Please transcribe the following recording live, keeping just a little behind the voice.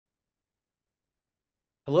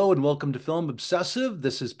Hello and welcome to Film Obsessive.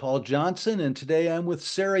 This is Paul Johnson, and today I'm with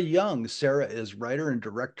Sarah Young. Sarah is writer and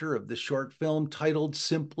director of the short film titled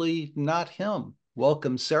Simply Not Him.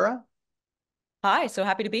 Welcome, Sarah. Hi, so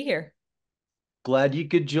happy to be here. Glad you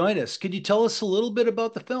could join us. Could you tell us a little bit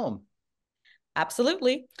about the film?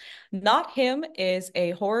 Absolutely. Not Him is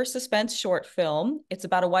a horror suspense short film. It's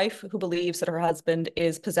about a wife who believes that her husband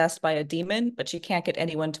is possessed by a demon, but she can't get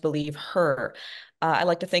anyone to believe her. I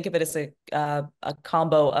like to think of it as a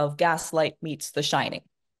combo of Gaslight meets The Shining.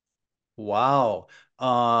 Wow.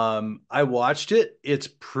 I watched it. It's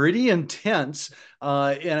pretty intense.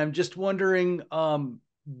 And I'm just wondering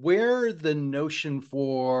where the notion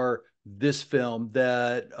for this film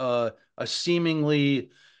that a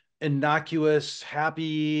seemingly innocuous,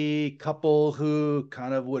 happy couple who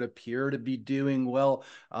kind of would appear to be doing well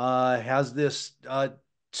has this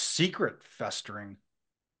secret festering.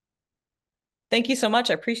 Thank you so much.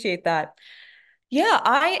 I appreciate that. Yeah,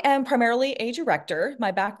 I am primarily a director.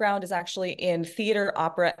 My background is actually in theater,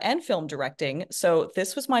 opera, and film directing. So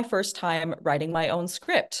this was my first time writing my own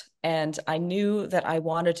script. And I knew that I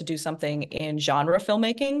wanted to do something in genre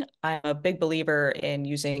filmmaking. I'm a big believer in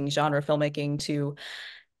using genre filmmaking to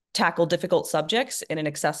tackle difficult subjects in an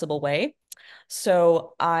accessible way.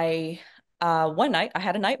 So one night I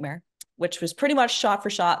had a nightmare, which was pretty much shot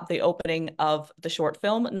for shot the opening of the short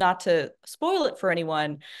film. Not to spoil it for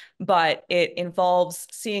anyone, but it involves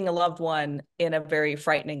seeing a loved one in a very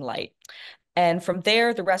frightening light. And from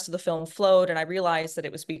there, the rest of the film flowed, and I realized that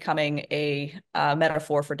it was becoming a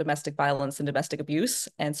metaphor for domestic violence and domestic abuse.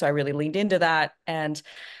 And so I really leaned into that. And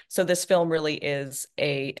so this film really is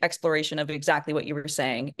a exploration of exactly what you were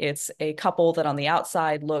saying. It's a couple that on the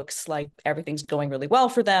outside looks like everything's going really well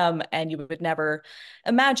for them, and you would never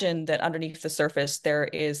imagine that underneath the surface there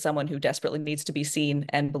is someone who desperately needs to be seen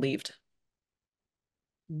and believed.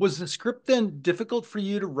 Was the script then difficult for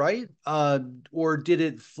you to write, or did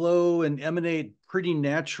it flow and emanate pretty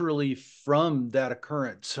naturally from that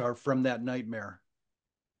occurrence or from that nightmare?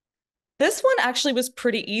 This one actually was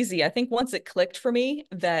pretty easy. I think once it clicked for me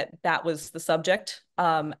that that was the subject.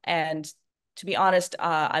 And to be honest,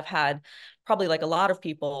 I've had probably like a lot of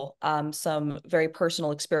people, some very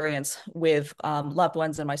personal experience with loved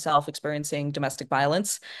ones and myself experiencing domestic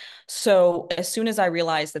violence. So as soon as I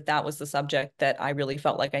realized that that was the subject that I really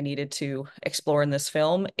felt like I needed to explore in this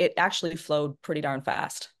film, it actually flowed pretty darn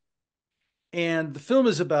fast. And the film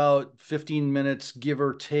is about 15 minutes, give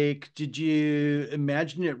or take. Did you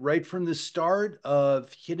imagine it right from the start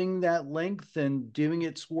of hitting that length and doing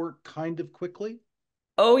its work kind of quickly?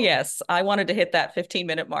 Oh, yes. I wanted to hit that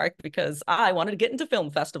 15-minute mark because I wanted to get into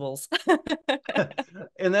film festivals.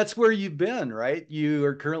 And that's where you've been, right? You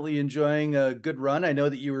are currently enjoying a good run. I know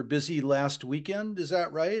that you were busy last weekend, is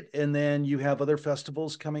that right? And then you have other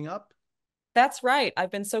festivals coming up. That's right.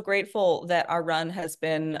 I've been so grateful that our run has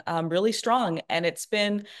been really strong. And it's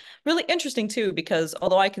been really interesting too, because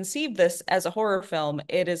although I conceived this as a horror film,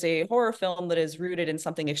 it is a horror film that is rooted in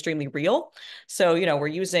something extremely real. So, we're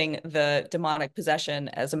using the demonic possession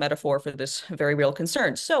as a metaphor for this very real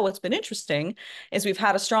concern. So, what's been interesting is we've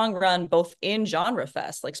had a strong run both in genre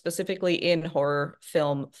fest, like specifically in horror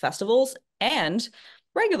film festivals, and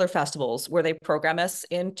regular festivals where they program us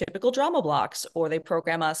in typical drama blocks or they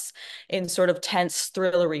program us in sort of tense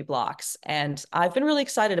thrillery blocks. And I've been really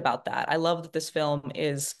excited about that. I love that this film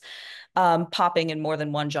is popping in more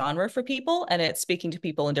than one genre for people and it's speaking to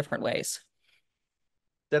people in different ways.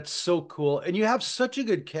 That's so cool. And you have such a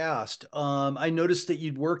good cast. I noticed that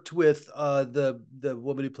you'd worked with the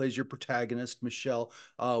woman who plays your protagonist, Michelle,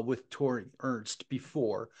 with Tori Ernst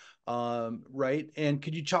before, right? And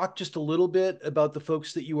could you talk just a little bit about the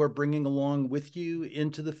folks that you are bringing along with you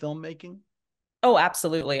into the filmmaking? Oh,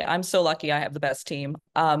 absolutely. I'm so lucky I have the best team.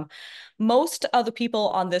 Most of the people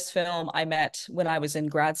on this film I met when I was in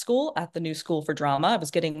grad school at the New School for Drama. I was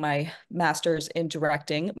getting my master's in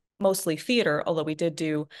directing, mostly theater, although we did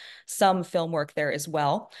do some film work there as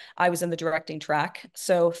well. I was in the directing track.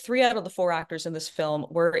 So three out of the four actors in this film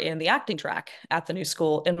were in the acting track at the New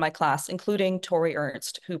School in my class, including Tori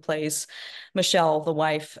Ernst, who plays Michelle, the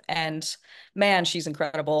wife. And man, she's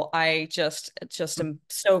incredible. I just am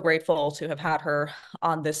so grateful to have had her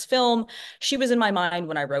on this film. She was in my mind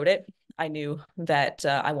when I wrote it. I knew that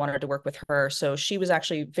I wanted to work with her. So she was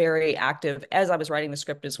actually very active as I was writing the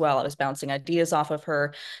script as well. I was bouncing ideas off of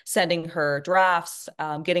her, sending her drafts,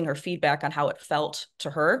 getting her feedback on how it felt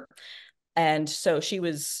to her. And so she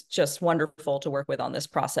was just wonderful to work with on this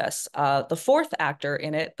process. The fourth actor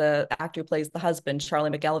in it, the actor who plays the husband, Charlie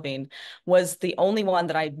McGelveen, was the only one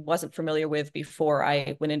that I wasn't familiar with before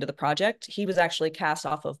I went into the project. He was actually cast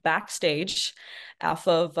off of Backstage, off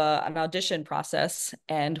of an audition process.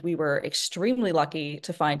 And we were extremely lucky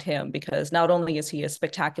to find him because not only is he a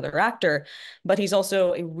spectacular actor, but he's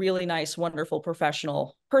also a really nice, wonderful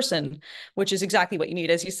professional person, which is exactly what you need.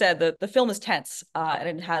 As you said, the film is tense and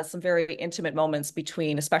it has some very intimate moments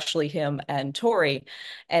between, especially him and Tori.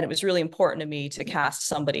 And it was really important to me to cast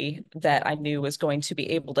somebody that I knew was going to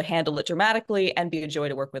be able to handle it dramatically and be a joy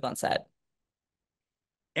to work with on set.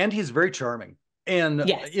 And he's very charming, and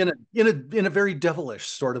Yes. in a very devilish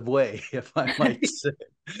sort of way, if I might say.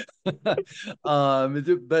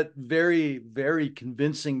 But very, very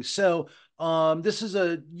convincing. So, this is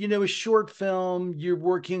a short film. You're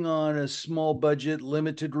working on a small budget,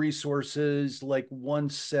 limited resources, like one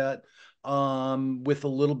set, with a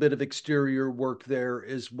little bit of exterior work there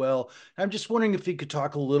as well. I'm just wondering if you could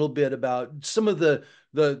talk a little bit about some of the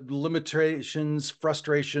limitations,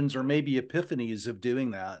 frustrations, or maybe epiphanies of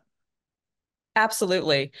doing that.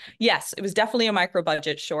 Absolutely. Yes, it was definitely a micro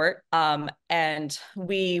budget short. And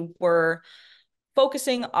we were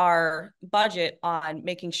focusing our budget on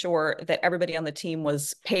making sure that everybody on the team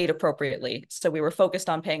was paid appropriately. So we were focused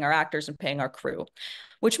on paying our actors and paying our crew,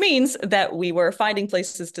 which means that we were finding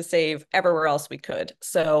places to save everywhere else we could.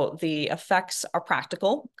 So the effects are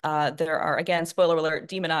practical. There are, again, spoiler alert,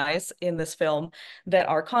 demon eyes in this film that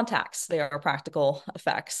are contacts. They are practical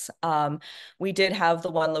effects. We did have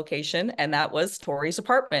the one location, and that was Tori's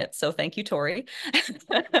apartment. So thank you, Tori,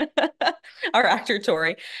 our actor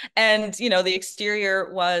Tori. And, the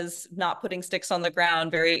exterior was not putting sticks on the ground,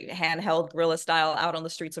 very handheld guerrilla style out on the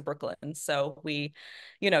streets of Brooklyn. So we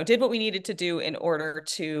did what we needed to do in order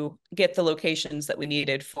to get the locations that we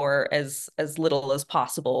needed for as little as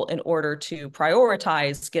possible in order to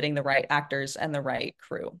prioritize getting the right actors and the right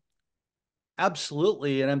crew.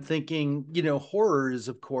 Absolutely. And I'm thinking, horror is,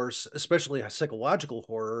 of course, especially a psychological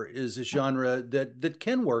horror, is a genre that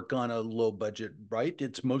can work on a low budget, right?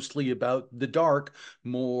 It's mostly about the dark,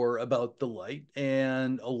 more about the light,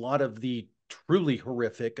 and a lot of the truly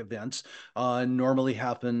horrific events normally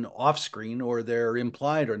happen off screen, or they're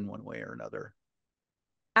implied in one way or another.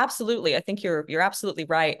 Absolutely. I think you're absolutely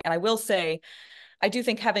right. And I will say, I do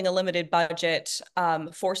think having a limited budget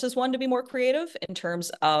forces one to be more creative in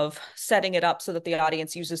terms of setting it up so that the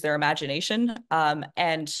audience uses their imagination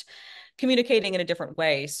and communicating in a different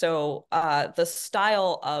way. So the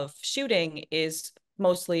style of shooting is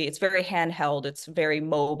mostly it's very handheld, it's very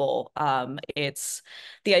mobile. It's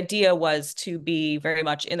the idea was to be very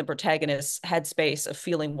much in the protagonist's headspace of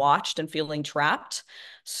feeling watched and feeling trapped.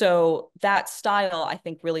 So that style, I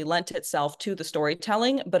think, really lent itself to the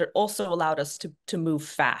storytelling, but it also allowed us to move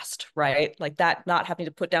fast, right? Like that, not having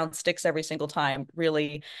to put down sticks every single time.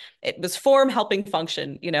 Really, it was form helping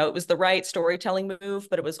function. It was the right storytelling move,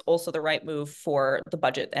 but it was also the right move for the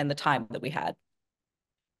budget and the time that we had.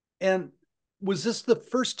 And was this the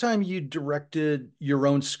first time you directed your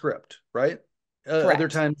own script, right? Other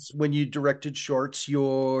Correct. times when you directed shorts,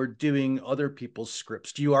 you're doing other people's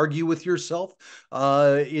scripts. Do you argue with yourself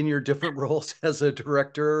in your different roles as a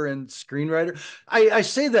director and screenwriter? I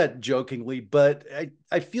say that jokingly, but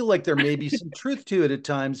I feel like there may be some truth to it at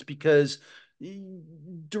times because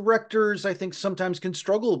directors, I think, sometimes can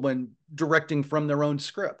struggle when directing from their own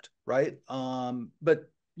script, right? But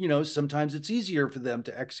sometimes it's easier for them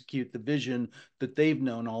to execute the vision that they've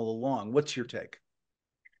known all along. What's your take?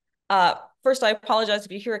 First, I apologize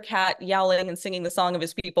if you hear a cat yowling and singing the song of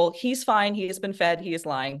his people. He's fine. He has been fed. He is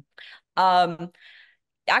lying. Um,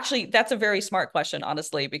 Actually, that's a very smart question,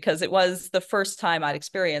 honestly, because it was the first time I'd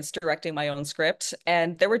experienced directing my own script.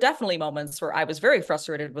 And there were definitely moments where I was very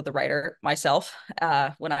frustrated with the writer myself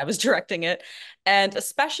when I was directing it. And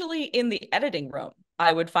especially in the editing room,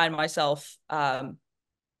 I would find myself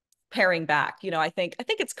paring back. I think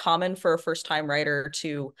it's common for a first time writer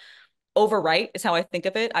to overwrite is how I think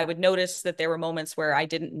of it. I would notice that there were moments where I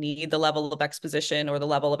didn't need the level of exposition or the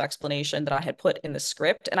level of explanation that I had put in the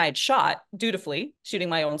script. And I had shot dutifully, shooting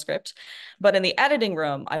my own script. But in the editing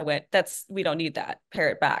room, I went, we don't need that. Pare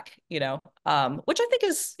it back, which I think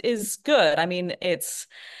is good. I mean, it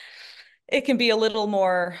can be a little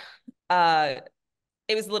more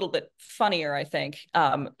it was a little bit funnier, I think,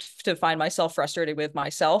 to find myself frustrated with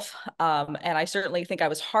myself. And I certainly think I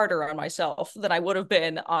was harder on myself than I would have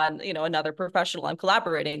been on, another professional I'm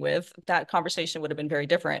collaborating with. That conversation would have been very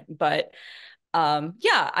different. But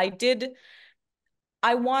yeah,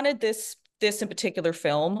 I wanted this this in particular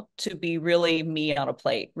film to be really me on a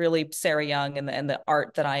plate, really Sarah Young and the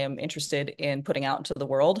art that I am interested in putting out into the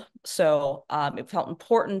world. So it felt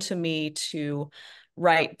important to me to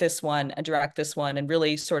write this one and direct this one and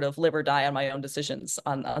really sort of live or die on my own decisions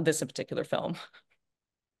on this in particular film.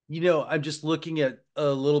 I'm just looking at a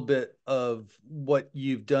little bit of what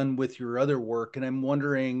you've done with your other work, and I'm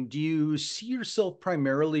wondering, do you see yourself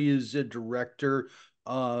primarily as a director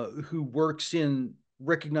who works in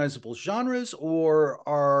recognizable genres, or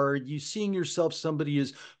are you seeing yourself somebody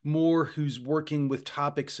as more who's working with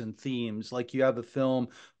topics and themes? Like you have a film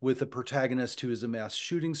with a protagonist who is a mass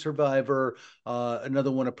shooting survivor, another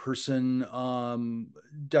one, a person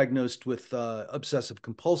diagnosed with obsessive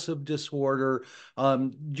compulsive disorder.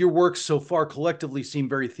 Your works so far collectively seem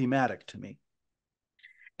very thematic to me.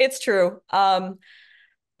 It's true.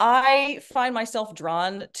 I find myself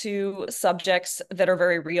drawn to subjects that are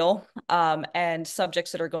very real, and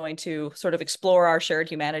subjects that are going to sort of explore our shared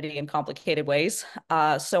humanity in complicated ways.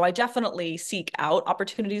 So I definitely seek out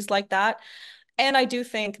opportunities like that. And I do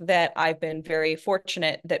think that I've been very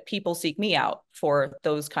fortunate that people seek me out for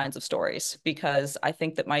those kinds of stories because I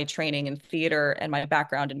think that my training in theater and my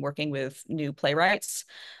background in working with new playwrights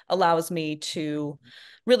allows me to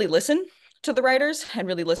really listen to the writers and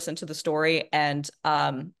really listen to the story and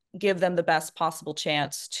give them the best possible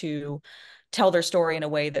chance to tell their story in a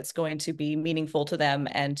way that's going to be meaningful to them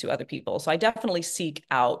and to other people. So I definitely seek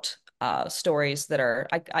out stories that are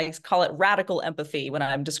I call it radical empathy when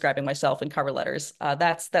I'm describing myself in cover letters.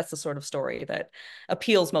 That's the sort of story that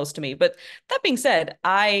appeals most to me. But that being said,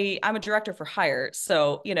 I'm a director for hire,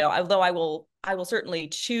 so although I will certainly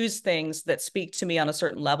choose things that speak to me on a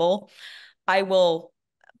certain level, I will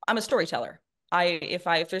I'm a storyteller.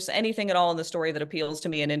 If there's anything at all in the story that appeals to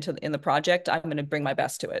me and in the project, I'm going to bring my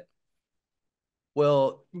best to it.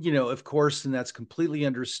 Well, of course, and that's completely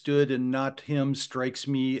understood. And Not Him strikes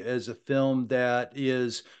me as a film that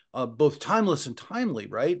is both timeless and timely,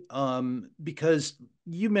 right? Because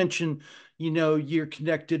you mentioned, you're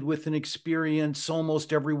connected with an experience.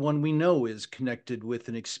 Almost everyone we know is connected with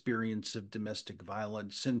an experience of domestic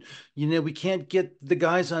violence. And, we can't get the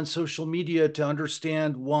guys on social media to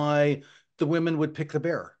understand why the women would pick the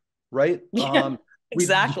bear, right? Yeah,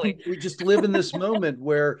 exactly. We just live in this moment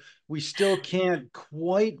where we still can't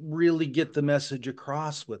quite really get the message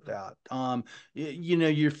across with that.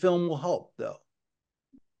 Your film will help though.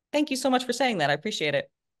 Thank you so much for saying that. I appreciate it.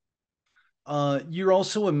 You're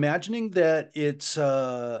also imagining that it's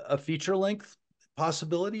a feature length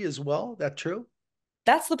possibility as well. That true?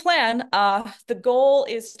 That's the plan. The goal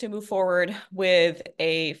is to move forward with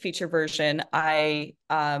a feature version.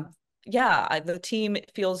 The team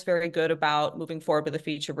feels very good about moving forward with a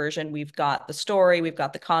feature version. We've got the story, we've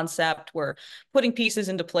got the concept, we're putting pieces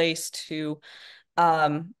into place to,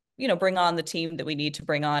 bring on the team that we need to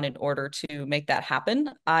bring on in order to make that happen.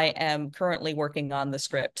 I am currently working on the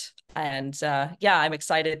script, and I'm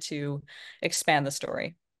excited to expand the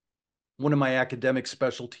story. One of my academic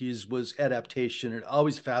specialties was adaptation. It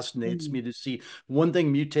always fascinates Mm. me to see one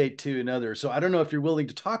thing mutate to another. So I don't know if you're willing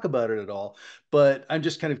to talk about it at all, but I'm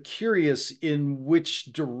just kind of curious in which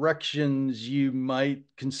directions you might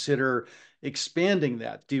consider expanding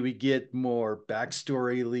that. Do we get more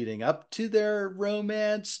backstory leading up to their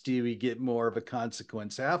romance? Do we get more of a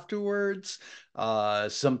consequence afterwards?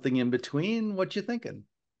 Something in between? What you thinking?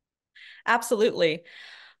 Absolutely.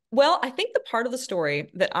 Well, I think the part of the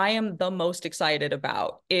story that I am the most excited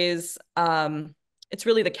about is it's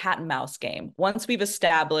really the cat and mouse game. Once we've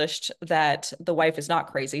established that the wife is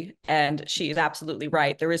not crazy and she is absolutely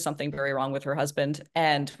right, there is something very wrong with her husband,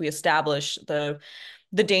 and we establish the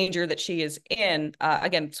danger that she is in.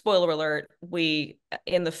 Again, spoiler alert, we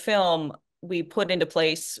in the film we put into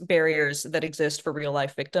place barriers that exist for real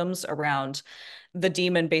life victims around the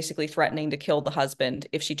demon basically threatening to kill the husband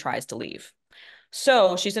if she tries to leave.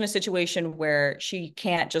 So she's in a situation where she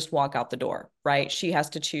can't just walk out the door, right? She has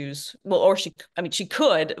to choose, well, she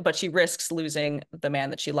could, but she risks losing the man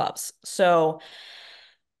that she loves. So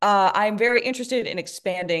I'm very interested in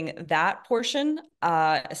expanding that portion,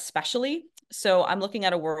 especially. So I'm looking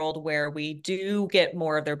at a world where we do get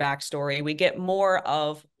more of their backstory. We get more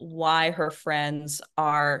of why her friends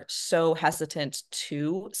are so hesitant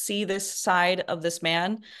to see this side of this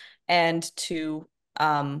man and to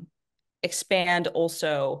um, expand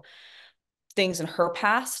also things in her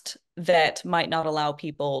past that might not allow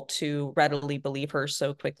people to readily believe her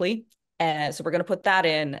so quickly. And so we're going to put that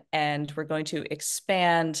in and we're going to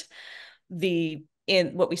expand the in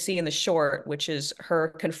what we see in the short, which is her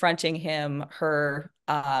confronting him, her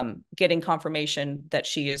getting confirmation that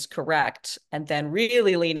she is correct, and then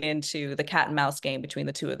really lean into the cat and mouse game between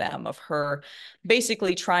the two of them, of her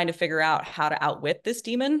basically trying to figure out how to outwit this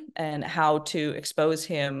demon and how to expose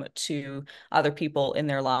him to other people in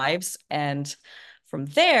their lives. And from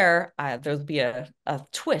there, there'll be a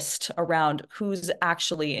twist around who's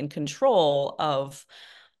actually in control of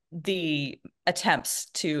the attempts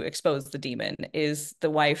to expose the demon. Is the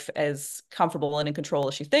wife as comfortable and in control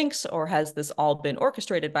as she thinks, or has this all been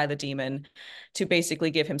orchestrated by the demon to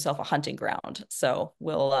basically give himself a hunting ground? So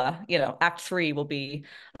we'll, Act three will be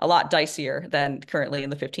a lot dicier than currently in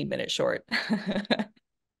the 15-minute short.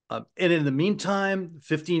 And in the meantime,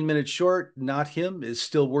 15 minutes short, Not Him is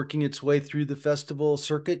still working its way through the festival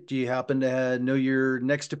circuit. Do you happen to know your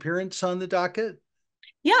next appearance on the docket?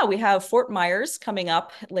 Yeah, we have Fort Myers coming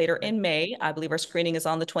up later Okay. in May. I believe our screening is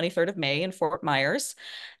on the 23rd of May in Fort Myers.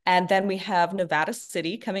 And then we have Nevada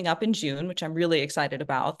City coming up in June, which I'm really excited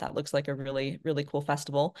about. That looks like a really, really cool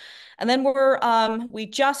festival. And then we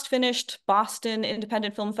just finished Boston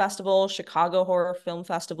Independent Film Festival, Chicago Horror Film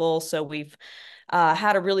Festival. So we've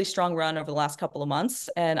had a really strong run over the last couple of months.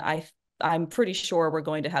 And I'm pretty sure we're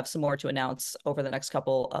going to have some more to announce over the next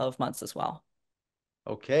couple of months as well.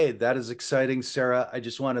 Okay, that is exciting, Sarah. I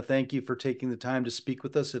just want to thank you for taking the time to speak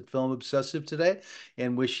with us at Film Obsessive today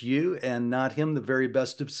and wish you and Not Him the very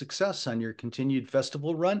best of success on your continued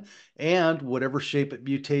festival run and whatever shape it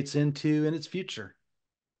mutates into in its future.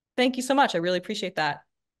 Thank you so much. I really appreciate that.